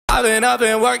I've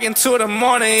been working till the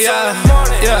morning, yeah.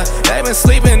 They been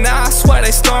sleeping now, I swear they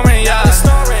storming, yeah.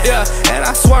 And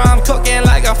I swear I'm cooking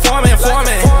like a foreman.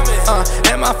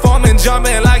 And my foreman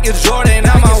jumping like it's Jordan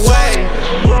out my way.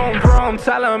 Vroom, vroom,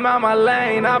 tell him out my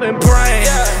lane, I've been praying.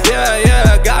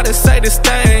 Yeah, gotta say this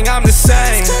thing, I'm the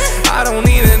same. I don't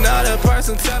need another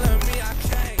person telling me I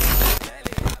can't.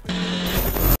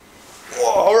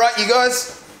 Alright, you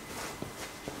guys,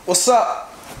 what's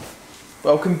up?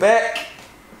 Welcome back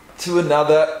to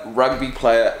another Rugby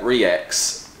Player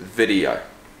Reacts video.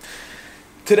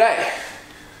 Today,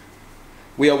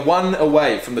 we are one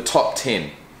away from the top 10.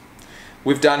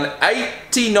 We've done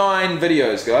 89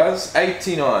 videos, guys.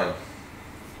 89.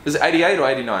 Is it 88 or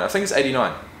 89? I think it's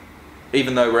 89.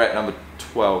 Even though we're at number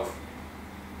 12.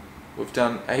 We've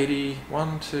done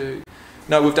 81 to...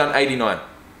 No, we've done 89.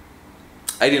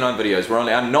 89 videos. We're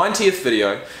only our 90th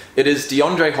video. It is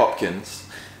DeAndre Hopkins.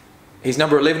 He's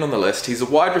number 11 on the list. He's a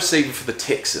wide receiver for the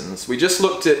Texans. We just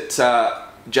looked at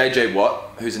JJ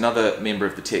Watt, who's another member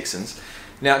of the Texans.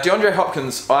 Now, DeAndre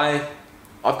Hopkins, I've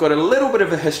got a little bit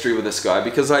of a history with this guy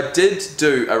because I did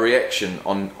do a reaction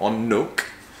on Nuke,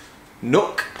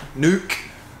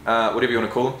 whatever you want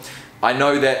to call him. I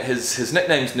know that his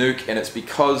nickname's Nuke, and it's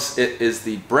because it is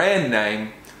the brand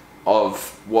name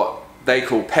of what they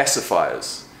call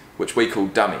pacifiers, which we call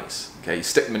dummies. Okay, you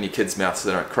stick them in your kids' mouth so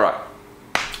they don't cry.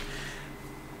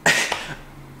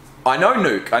 I know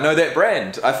Nuke. I know that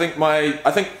brand. I think I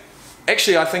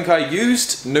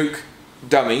used Nuke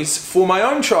dummies for my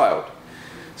own child.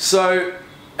 So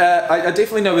I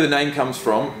definitely know where the name comes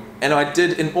from, and I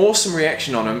did an awesome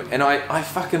reaction on him, and I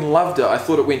fucking loved it. I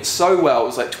thought it went so well. It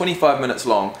was like 25 minutes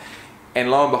long,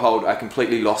 and lo and behold, I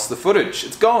completely lost the footage.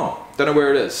 It's gone. Don't know where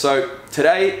it is. So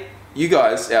today, you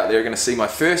guys out there are going to see my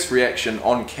first reaction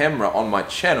on camera on my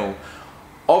channel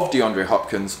of DeAndre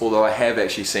Hopkins, although I have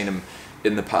actually seen him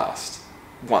in the past,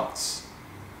 once.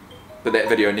 But that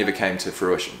video never came to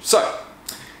fruition. So,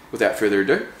 without further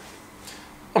ado,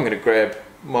 I'm going to grab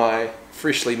my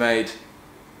freshly made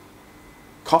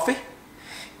coffee,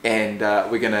 and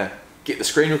we're going to get the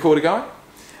screen recorder going,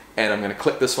 and I'm going to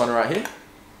click this one right here,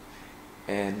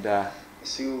 and let's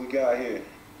see what we got here.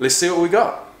 Let's see what we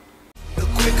got. The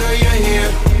quicker you're here,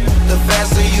 the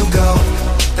faster you go.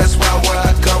 That's why where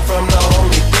I come from, the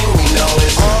only thing we know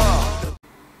is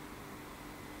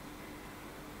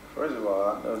First of all,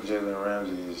 I know Jalen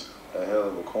Ramsey is a hell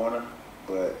of a corner,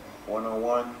 but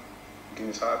one-on-one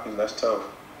against Hopkins, that's tough.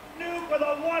 Nuke with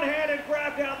a one-handed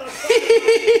grab down the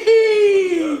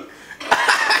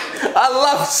I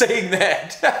love seeing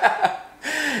that.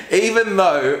 Even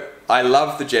though I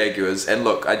love the Jaguars, and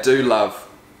look, I do love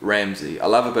Ramsey. I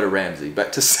love a bit of Ramsey,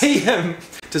 but to see him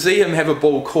have a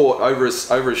ball caught over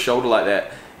his shoulder like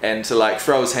that, and to like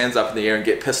throw his hands up in the air and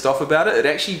get pissed off about it, it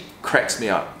actually cracks me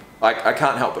up. I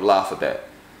can't help but laugh at that,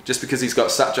 just because he's got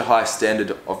such a high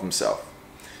standard of himself.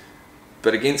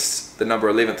 But against the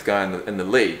number 11th guy in the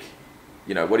league,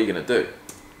 you know, what are you going to do?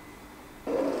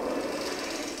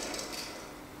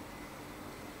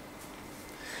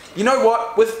 You know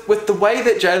what? With the way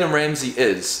that Jalen Ramsey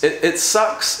is, it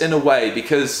sucks in a way,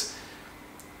 because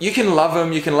you can love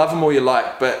him all you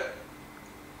like, but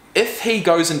if he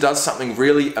goes and does something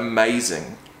really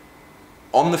amazing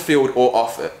on the field or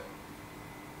off it,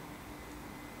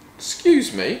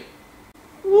 excuse me,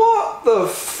 what the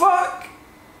fuck?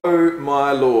 Oh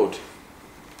my lord.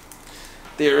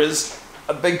 There is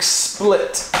a big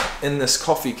split in this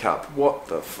coffee cup. What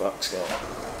the fuck's going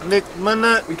on? Nick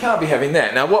Minute. We can't be having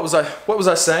that. Now what was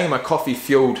I saying in my coffee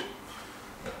fueled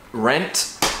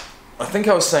rant? I think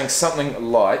I was saying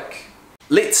something like,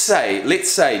 let's say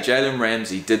Jalen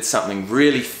Ramsey did something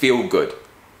really feel good.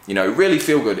 You know, really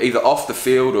feel good, either off the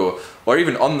field or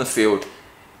even on the field.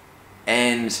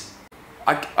 And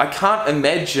I can't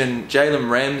imagine Jalen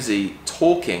Ramsey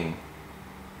talking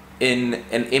in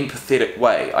an empathetic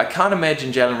way. I can't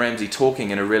imagine Jalen Ramsey talking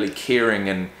in a really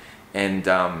caring and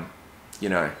you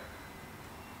know,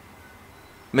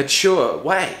 mature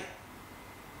way.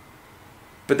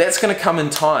 But that's going to come in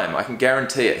time, I can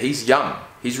guarantee it. He's young.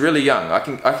 He's really young. I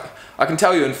can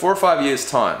tell you in 4 or 5 years'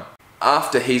 time,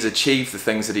 after he's achieved the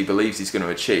things that he believes he's going to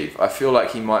achieve, I feel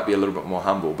like he might be a little bit more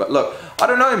humble. But look, I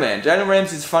don't know, man. Jalen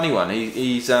Ramsey's a funny one.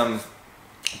 He's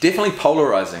definitely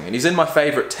polarizing, and he's in my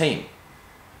favorite team.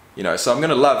 You know, so I'm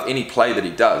going to love any play that he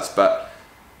does, but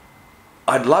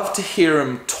I'd love to hear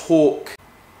him talk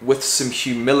with some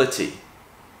humility.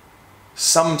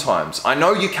 Sometimes. I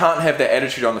know you can't have that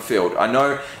attitude on the field. I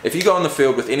know if you go on the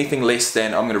field with anything less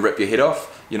than I'm going to rip your head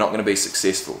off, you're not going to be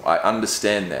successful. I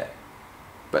understand that.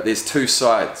 But there's two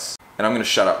sides, and I'm going to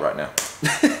shut up right now.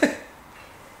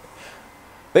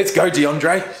 Let's go,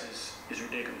 DeAndre.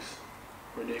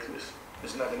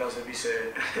 nothing else to be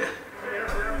said.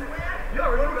 You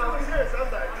already knew I was serious. I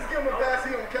was like, just give him a pass,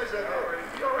 he don't catch that ball.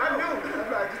 I knew. I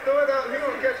was like, just throw it out, he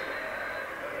don't catch it.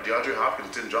 DeAndre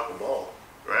Hopkins didn't drop a ball,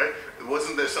 right?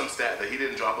 Wasn't there some stat that he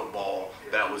didn't drop a ball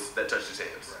that touched his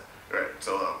hands, right?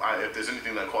 So if there's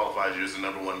anything that qualifies you as the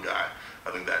 #1 guy,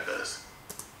 I think that does.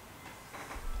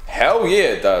 Hell yeah,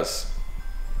 it does.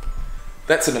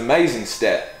 That's an amazing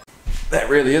stat. That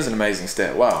really is an amazing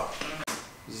stat. Wow.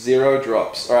 0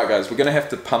 drops. All right, guys, we're gonna have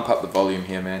to pump up the volume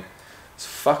here, man. This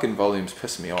fucking volume's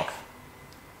pissing me off.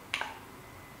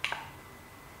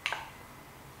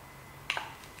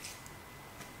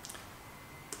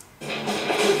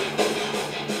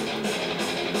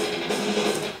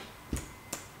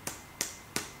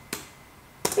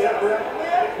 You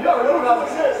already knew I was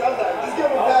serious. I was like, just give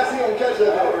him a pass, he don't catch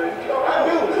that ball. I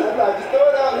knew. I was like, just throw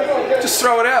it out, he don't catch it. Just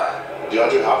throw it out.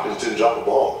 DeAndre Hopkins didn't drop a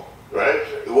ball,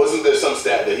 right? Wasn't there some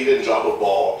stat that he didn't drop a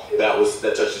ball that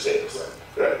touched his hands,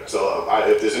 right? So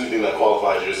if there's anything that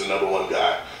qualifies you as the #1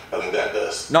 guy, I think that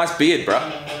does. Nice beard,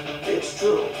 bruh. It's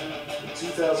true. In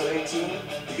 2018,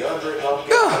 DeAndre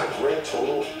Hopkins had a grand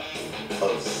total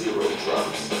of 0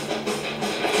 drops.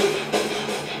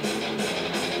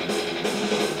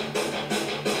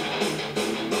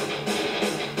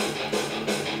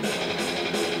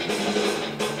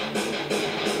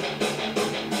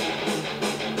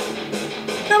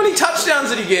 How many touchdowns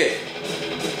did he get?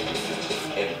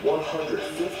 And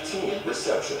 115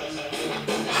 receptions.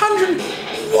 100?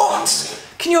 What?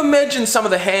 Can you imagine some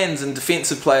of the hands and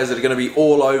defensive players that are going to be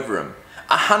all over him?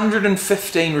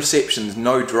 115 receptions,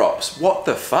 no drops. What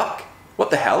the fuck? What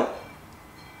the hell?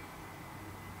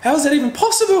 How is that even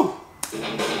possible?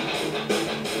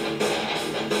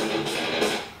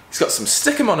 He's got some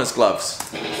stickum on his gloves.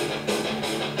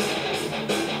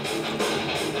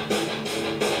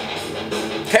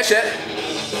 Catch it.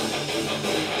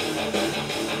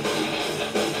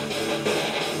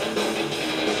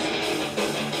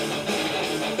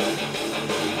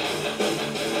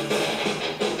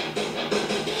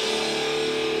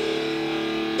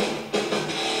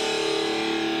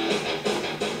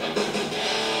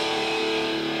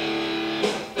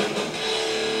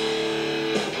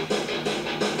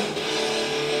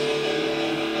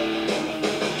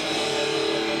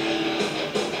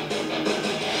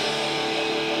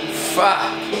 Fuck.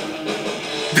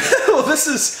 Well, this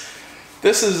is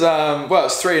well,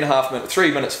 it's 3.5 minutes,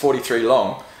 3 minutes 43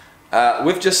 long.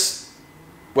 We've just,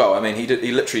 well, I mean, he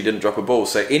literally didn't drop a ball.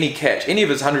 So any catch, any of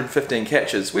his 115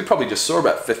 catches, we probably just saw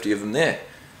about 50 of them there.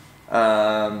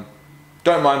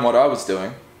 Don't mind what I was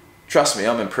doing. Trust me,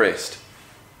 I'm impressed.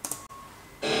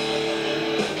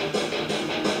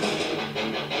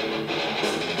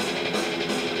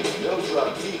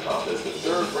 Is the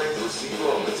third-ranked receiver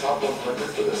on the top 100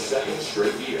 for the 2nd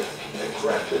straight year and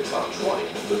cracked the top 20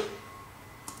 the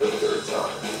 3rd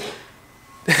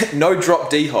time. No drop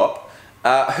D-hop.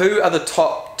 Who are the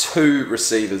top 2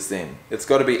 receivers then? It's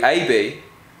got to be AB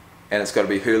and it's got to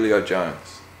be Julio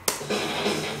Jones.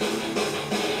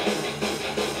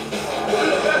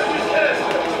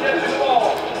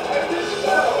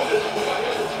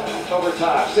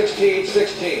 Overtime,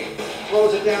 16-16.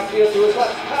 Throws it downfield to his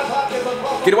left.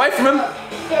 Get away from him.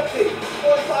 50,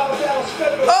 45 down,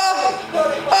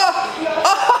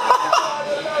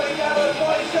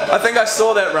 I think I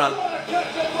saw that run.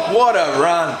 What a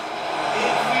run.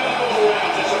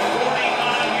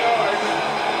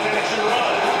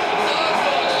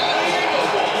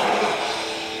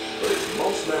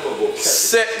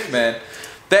 Sick, man.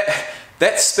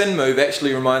 That spin move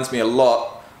actually reminds me a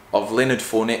lot of Leonard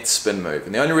Fournette's spin move.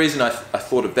 And the only reason I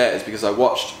thought of that is because I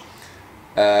watched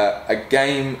a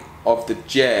game of the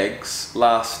Jags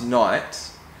last night.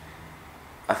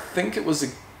 I think it was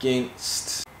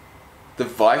against the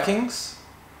Vikings.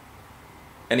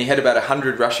 And he had about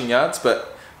 100 rushing yards,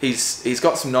 but he's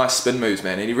got some nice spin moves,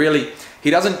 man. And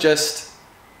he doesn't just,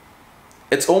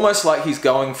 it's almost like he's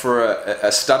going for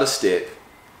a stutter step,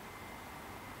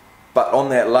 but on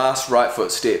that last right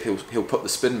foot step, he'll put the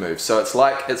spin move. So it's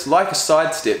like a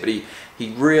side step, but he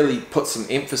really puts some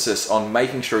emphasis on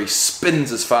making sure he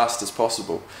spins as fast as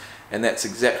possible. And that's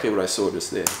exactly what I saw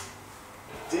just there.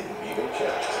 Didn't even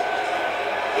count.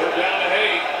 They're down to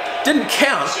 8. Didn't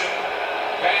count?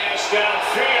 Pass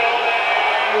downfield,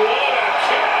 and what a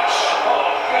catch.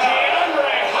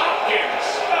 DeAndre Hopkins.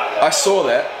 I saw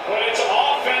that. But it's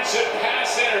offensive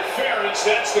pass interference,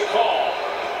 that's the call.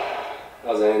 I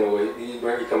was like, ain't no way.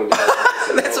 He coming down.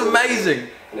 That's amazing.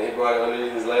 And he brought it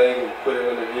underneath his leg and put it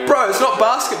under here. Bro, it's not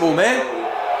basketball, man.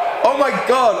 Oh my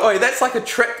god. Oh, that's like a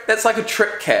trick. That's like a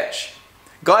trick catch.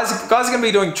 Guys are gonna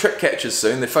be doing trick catches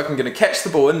soon. They're fucking gonna catch the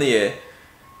ball in the air,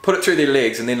 put it through their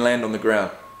legs and then land on the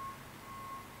ground.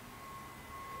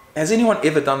 Has anyone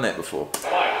ever done that before?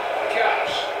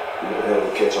 Hell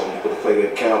of a catch on him. Put the play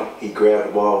that count. He grabbed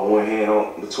the ball with one hand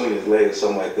on between his legs,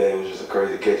 something like that. It was just a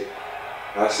crazy catch.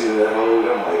 I seen that hold.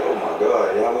 I'm like, oh my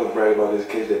God, y'all look brag about this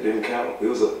catch that didn't count. It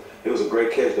was a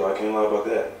great catch though. I can't lie about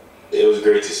that. It was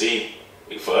great to see.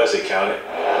 For us, it counted.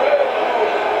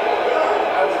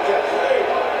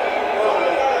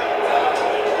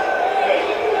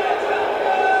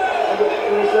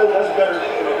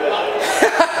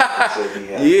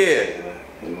 Yeah.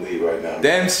 In the lead right now.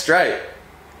 Damn straight.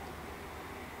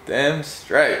 Damn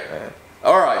straight, man.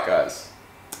 Alright, guys.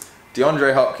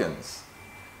 DeAndre Hopkins,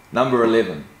 number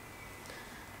 11.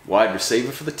 Wide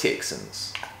receiver for the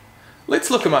Texans.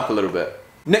 Let's look him up a little bit.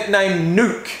 Nicknamed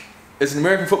Nuke is an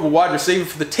American football wide receiver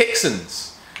for the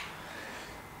Texans.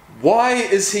 Why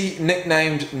is he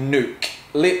nicknamed Nuke?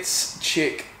 Let's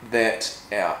check that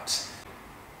out.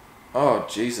 Oh,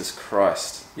 Jesus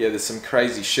Christ. Yeah, there's some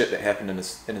crazy shit that happened in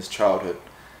his childhood.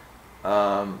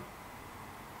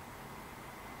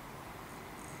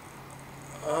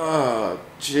 Oh,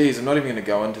 jeez, I'm not even going to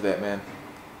go into that, man.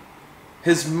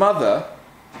 His mother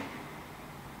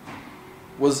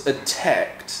was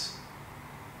attacked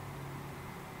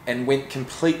and went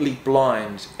completely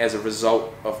blind as a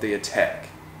result of the attack.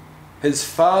 His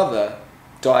father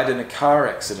died in a car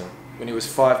accident when he was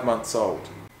 5 months old.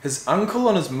 His uncle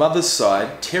on his mother's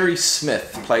side, Terry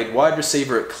Smith, played wide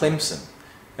receiver at Clemson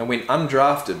and went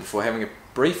undrafted before having a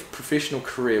brief professional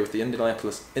career with the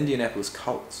Indianapolis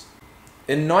Colts.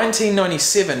 In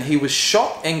 1997, he was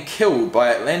shot and killed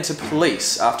by Atlanta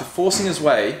police after forcing his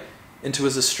way into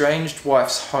his estranged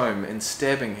wife's home and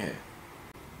stabbing her.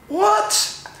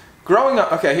 What? Growing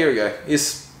up... Okay, here we go.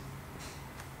 Here's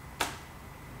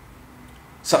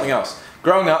something else.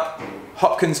 Growing up,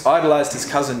 Hopkins idolized his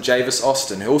cousin Javis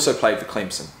Austin, who also played for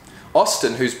Clemson.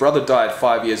 Austin, whose brother died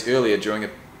 5 years earlier during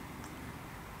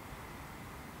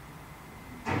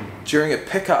a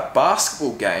pickup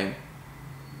basketball game.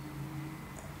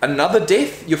 Another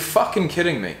death? You're fucking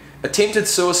kidding me. Attempted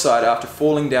suicide after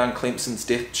falling down Clemson's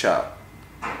death chart.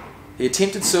 He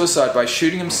attempted suicide by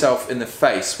shooting himself in the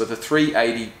face with a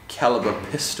 .380 caliber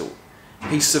pistol.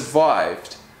 He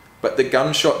survived, but the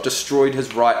gunshot destroyed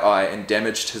his right eye and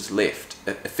damaged his left,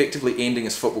 effectively ending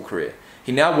his football career.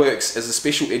 He now works as a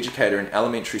special educator in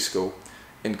elementary school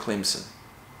in Clemson.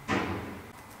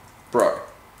 Bro,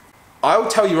 I will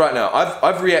tell you right now,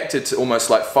 I've reacted to almost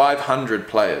like 500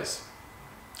 players.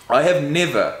 I have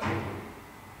never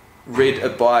read a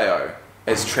bio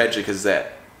as tragic as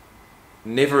that.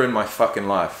 Never in my fucking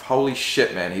life. Holy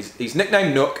shit, man. He's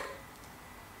nicknamed Nook.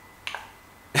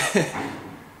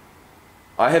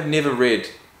 I have never read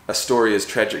a story as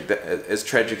tragic as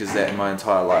that in my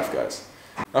entire life, guys.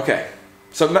 Okay,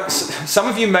 so some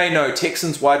of you may know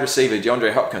Texans wide receiver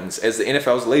DeAndre Hopkins as the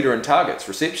NFL's leader in targets,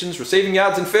 receptions, receiving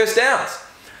yards, and first downs.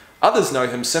 Others know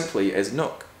him simply as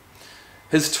Nook.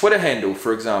 His Twitter handle,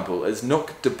 for example, is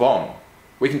Nook de Bomb.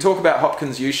 We can talk about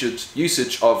Hopkins'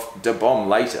 usage of de Bomb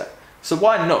later. So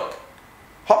why Nook?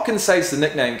 Hopkins says the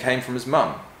nickname came from his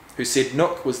mum, who said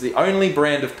Nook was the only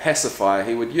brand of pacifier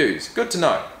he would use. Good to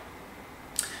know.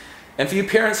 And for you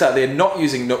parents out there not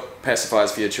using Nook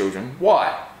pacifiers for your children,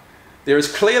 why? There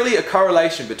is clearly a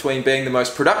correlation between being the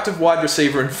most productive wide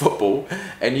receiver in football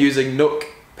and using Nook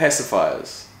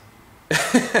pacifiers.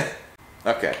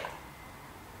 Okay.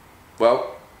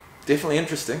 Well, definitely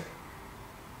interesting.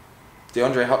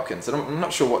 DeAndre Hopkins. I'm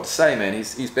not sure what to say, man.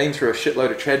 He's been through a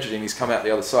shitload of tragedy and he's come out the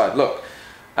other side. Look,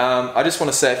 I just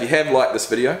want to say, if you have liked this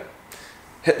video,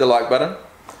 hit the like button.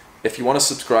 If you want to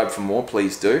subscribe for more,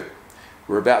 please do.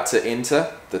 We're about to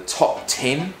enter the top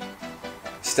 10,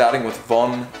 starting with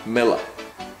Von Miller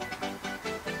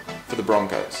for the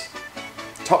Broncos.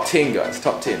 Top 10, guys.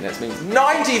 Top 10. That means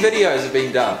 90 videos have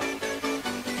been done.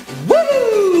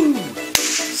 Woo!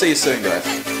 See you soon,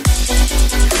 guys.